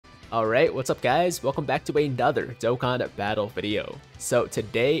Alright, what's up guys? Welcome back to another Dokkan battle video. So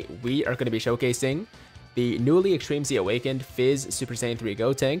today we are going to be showcasing the newly Extreme Awakened Fizz Super Saiyan 3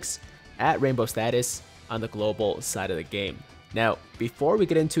 Gotenks at Rainbow status on the global side of the game. Now, before we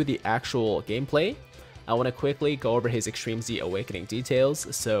get into the actual gameplay, I want to quickly go over his Extreme Z Awakening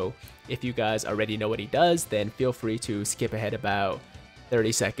details, so if you guys already know what he does, then feel free to skip ahead about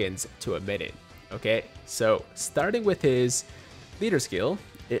 30 seconds to a minute. Okay, so starting with his leader skill,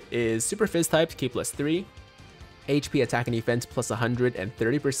 it is Super Fizz types Ki +3, HP attack and defense plus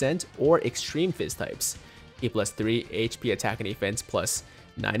 130%, or Extreme Fizz types Ki +3, HP attack and defense plus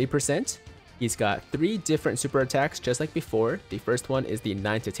 90%. He's got 3 different super attacks just like before. The first one is the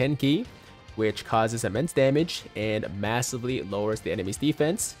 9 to 10 key, which causes immense damage and massively lowers the enemy's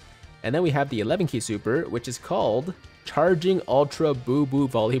defense. And then we have the 11 key super, which is called Charging Ultra Boo Boo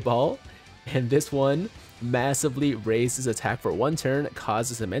Volleyball. And this one massively raises attack for 1 turn,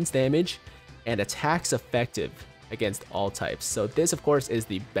 causes immense damage, and attacks effective against all types. So this of course is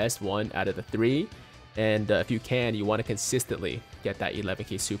the best one out of the 3, and if you can, you want to consistently get that 11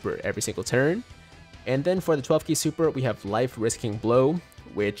 key super every single turn. And then for the 12 key super, we have Life Risking Blow,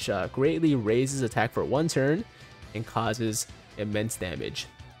 which greatly raises attack for 1 turn and causes immense damage.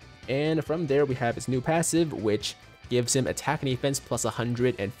 And from there we have his new passive, which gives him attack and defense plus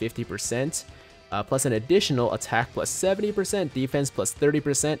 150%, plus an additional attack plus 70%, defense plus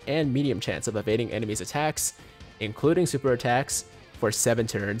 30%, and medium chance of evading enemies' attacks, including super attacks, for 7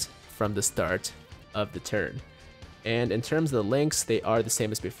 turns from the start of the turn. And in terms of the links, they are the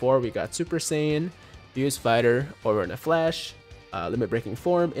same as before. We got Super Saiyan, Fuse Fighter, Aura in a Flash, Limit Breaking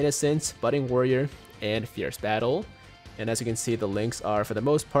Form, Innocence, Budding Warrior, and Fierce Battle. And as you can see, the links are for the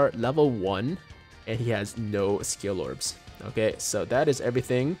most part level 1, and he has no skill orbs. Okay, so that is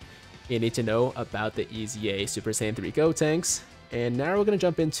everything you need to know about the EZA Super Saiyan 3 Gotenks. And now we're going to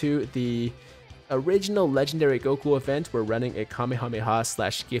jump into the original Legendary Goku event. We're running a Kamehameha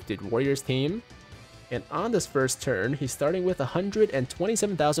 / Gifted Warriors team. And on this first turn, he's starting with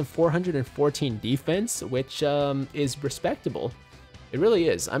 127,414 defense, which is respectable. It really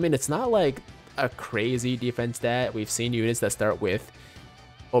is. I mean, it's not like a crazy defense stat. We've seen units that start with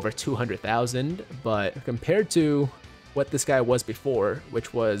over 200,000, but compared to what this guy was before,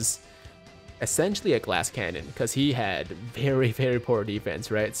 which was essentially a glass cannon, because he had very, very poor defense,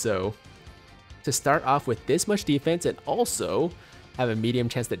 right? So to start off with this much defense and also have a medium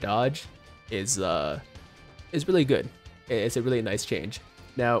chance to dodge is really good. It's a really nice change.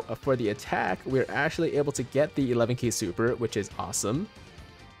 Now for the attack, we're actually able to get the 11 key super, which is awesome,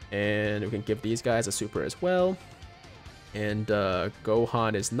 and we can give these guys a super as well. And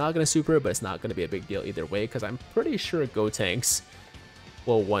Gohan is not going to super, but it's not going to be a big deal either way, because I'm pretty sure Gotenks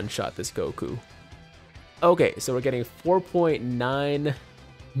will one-shot this Goku. Okay, so we're getting 4.9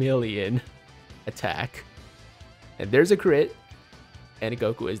 million attack, and there's a crit, and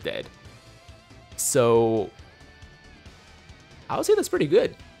Goku is dead. So I would say that's pretty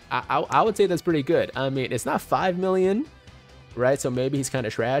good. I would say that's pretty good. I mean, it's not 5 million, right? So maybe he's kind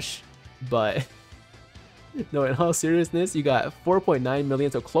of trash, but no, in all seriousness, you got 4.9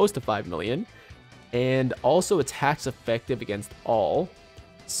 million, so close to 5 million, and also attacks effective against all.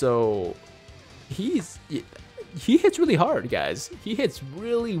 So he hits really hard, guys. He hits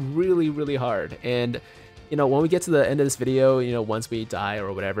really, really, really hard. And you know, when we get to the end of this video, you know, once we die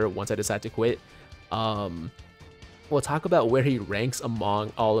or whatever, once I decide to quit, we'll talk about where he ranks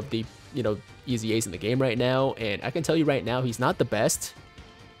among all of the, you know, EZAs in the game right now. And I can tell you right now, he's not the best.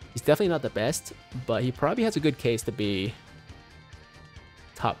 He's definitely not the best, but he probably has a good case to be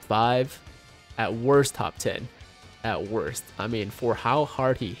top 5, at worst top 10, at worst. I mean, for how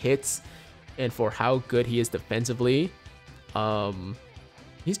hard he hits and for how good he is defensively,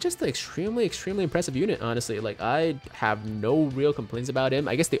 he's just an extremely, extremely impressive unit, honestly. Like, I have no real complaints about him.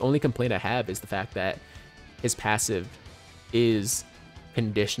 I guess the only complaint I have is the fact that his passive is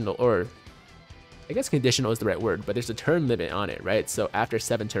conditional, or I guess conditional is the right word, but there's a turn limit on it, right? So after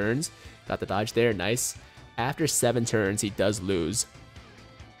 7 turns, got the dodge there, nice. After 7 turns, he does lose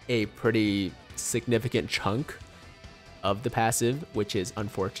a pretty significant chunk of the passive, which is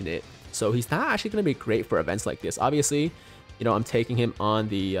unfortunate. So he's not actually going to be great for events like this. Obviously, you know, I'm taking him on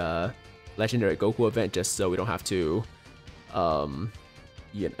the Legendary Goku event just so we don't have to,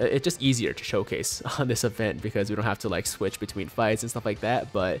 it's just easier to showcase on this event because we don't have to like switch between fights and stuff like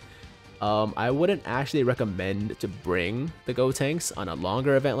that. But I wouldn't actually recommend to bring the Gotenks on a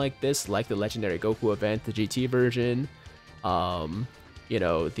longer event like this, like the Legendary Goku event, the GT version, you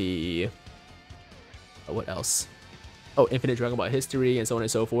know, the, what else? Oh, Infinite Dragon Ball History and so on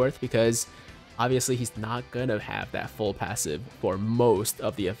and so forth, because Obviously, he's not gonna have that full passive for most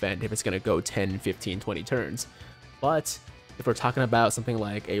of the event if it's gonna go 10, 15, 20 turns. But if we're talking about something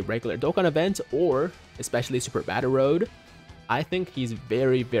like a regular Dokkan event, or especially Super Battle Road, I think he's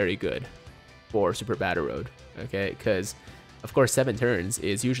very, very good for Super Battle Road, okay? Because, of course, 7 turns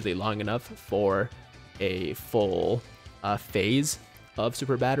is usually long enough for a full phase of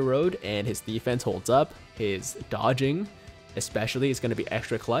Super Battle Road, and his defense holds up, his dodging especially is going to be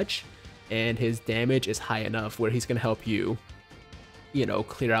extra clutch, and his damage is high enough where he's going to help you, you know,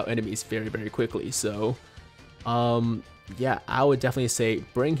 clear out enemies very, very quickly. So, yeah, I would definitely say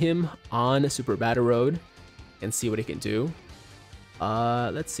bring him on Super Battle Road and see what he can do.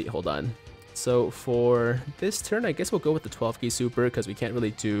 Let's see, hold on. So for this turn, I guess we'll go with the 12 key super because we can't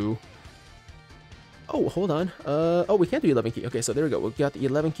really do... Oh, hold on. Oh, we can't do 11 key. Okay, so there we go. We got the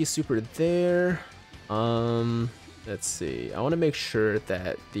 11 key super there. Let's see. I want to make sure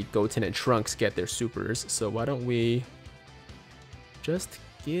that the Goten and Trunks get their supers. So why don't we just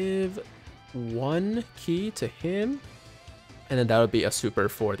give 1 key to him, and then that would be a super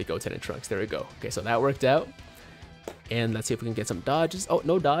for the Goten and Trunks. There we go. Okay, so that worked out. And let's see if we can get some dodges. Oh,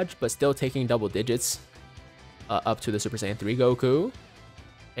 no dodge, but still taking double digits up to the Super Saiyan 3 Goku.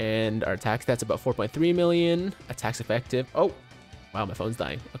 And our attack stats about 4.3 million. Attacks effective. Oh, wow, my phone's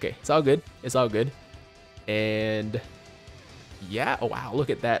dying. Okay, it's all good. It's all good. And yeah, oh wow,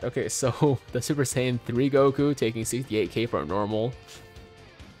 look at that. Okay, so the Super Saiyan 3 Goku taking 68k for a normal.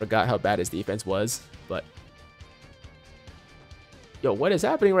 Forgot how bad his defense was, but yo, what is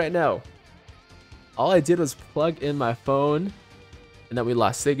happening right now? All I did was plug in my phone, and then we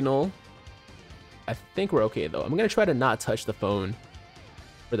lost signal. I think we're okay though. I'm gonna try to not touch the phone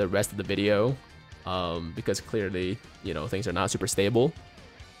for the rest of the video, because clearly, you know, things are not super stable.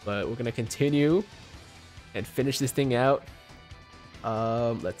 But we're gonna continue and finish this thing out.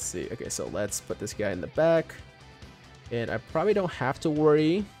 Let's see. Okay, so let's put this guy in the back, and I probably don't have to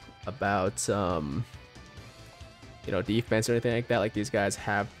worry about you know, defense or anything like that. Like, these guys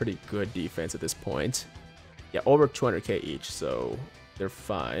have pretty good defense at this point. Yeah, over 200k each, so they're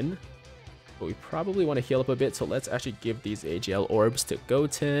fine. But we probably want to heal up a bit, so let's actually give these AGL orbs to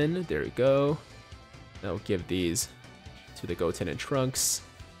Goten. There we go. Now we'll give these to the Goten and Trunks.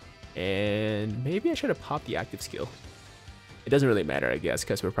 And maybe I should have popped the active skill. It doesn't really matter, I guess,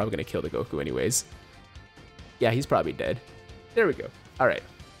 because we're probably going to kill the Goku anyways. Yeah, he's probably dead. There we go. All right.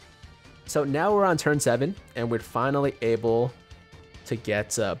 So now we're on turn 7, and we're finally able to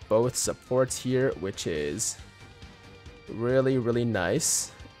get both supports here, which is really, really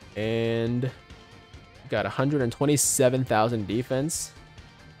nice. And got 127,000 defense.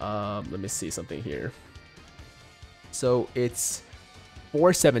 Let me see something here. So it's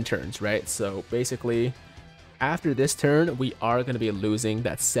 4-7 turns, right? So basically, after this turn, we are going to be losing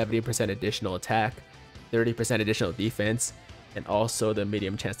that 70% additional attack, 30% additional defense, and also the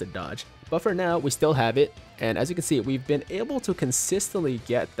medium chance to dodge. But for now, we still have it, and as you can see, we've been able to consistently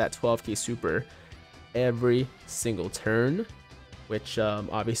get that 12k super every single turn, which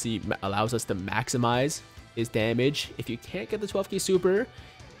obviously allows us to maximize his damage. If you can't get the 12k super,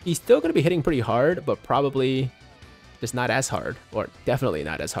 he's still going to be hitting pretty hard, but probably just not as hard, or definitely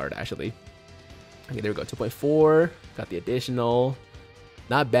not as hard, actually. Okay, there we go, 2.4, got the additional,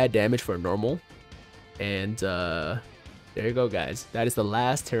 not bad damage for normal, and there you go, guys. That is the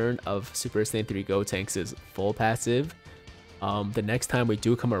last turn of Super Saiyan 3 Gotenks' full passive. The next time we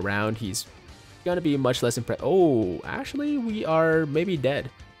do come around, he's gonna be much less impressed. Oh, actually, we are maybe dead.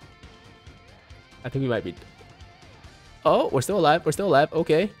 I think we might be. Oh, we're still alive. We're still alive.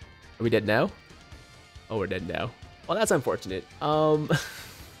 Okay. Are we dead now? Oh, we're dead now. Well, that's unfortunate. I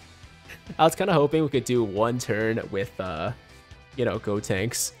was kind of hoping we could do one turn with, you know,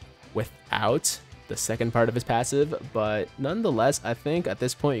 Gotenks without the second part of his passive, but nonetheless, I think at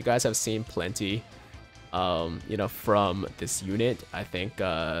this point you guys have seen plenty, you know, from this unit. I think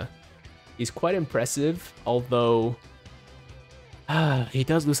he's quite impressive, although he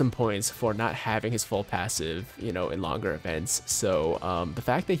does lose some points for not having his full passive, you know, in longer events. So the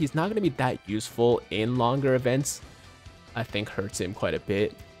fact that he's not going to be that useful in longer events, I think hurts him quite a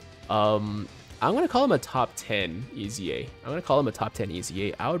bit. I'm going to call him a top 10 EZA. I'm going to call him a top 10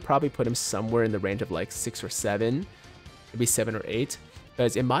 EZA. I would probably put him somewhere in the range of like 6 or 7, maybe 7 or 8.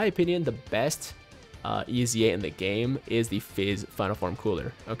 Because in my opinion, the best EZA in the game is the Fizz Final Form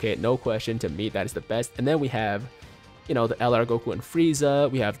Cooler. Okay, no question, to me that is the best. And then we have, you know, the LR Goku and Frieza.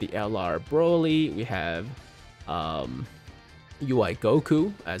 We have the LR Broly. We have UI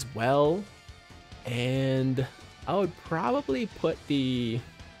Goku as well. And I would probably put the...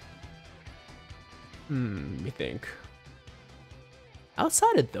 let me think.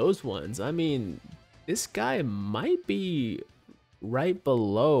 outside of those ones, I mean, this guy might be right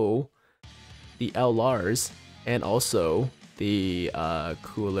below the LRs and also the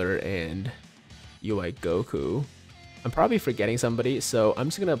Cooler and UI Goku. I'm probably forgetting somebody, so I'm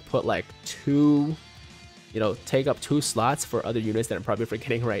just gonna put like two, take up 2 slots for other units that I'm probably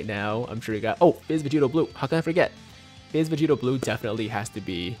forgetting right now. I'm sure you got, oh, Fizz Vegito Blue. How can I forget? Fizz Vegito Blue definitely has to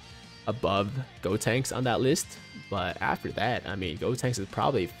be above Gotenks on that list. But after that, I mean, Gotenks is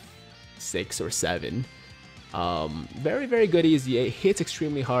probably 6 or 7. Very, very good EZA. Hits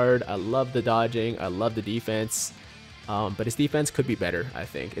extremely hard. I love the dodging. I love the defense. But his defense could be better, I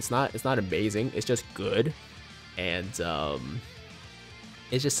think. It's not amazing. It's just good. And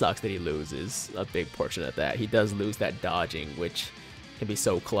it just sucks that he loses a big portion of that. He does lose that dodging, which can be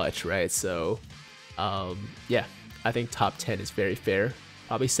so clutch, right? So, yeah, I think top 10 is very fair.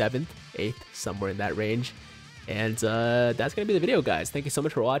 Probably 7th, 8th, somewhere in that range. And that's going to be the video, guys. Thank you so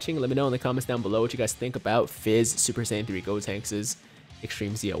much for watching. Let me know in the comments down below what you guys think about Fizz Super Saiyan 3 Gotenks'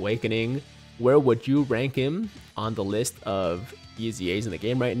 Extreme Z Awakening. Where would you rank him on the list of EZAs in the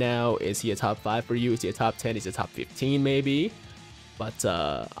game right now? Is he a top 5 for you? Is he a top 10? Is he a top 15 maybe? But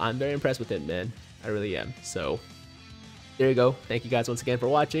I'm very impressed with it, man. I really am. So there you go. Thank you guys once again for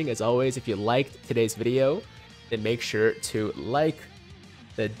watching. As always, if you liked today's video, then make sure to like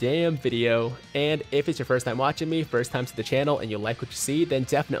the damn video. And if it's your first time watching me, first time to the channel, and you like what you see, then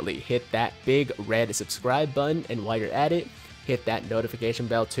definitely hit that big red subscribe button. And while you're at it, hit that notification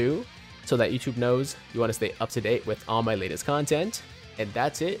bell too, so that YouTube knows you want to stay up to date with all my latest content. And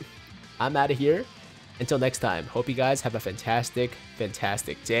that's it. I'm out of here. Until next time, hope you guys have a fantastic,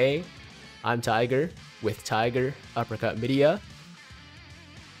 fantastic day. I'm Tiger with Tiger Uppercut Media,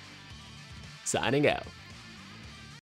 signing out.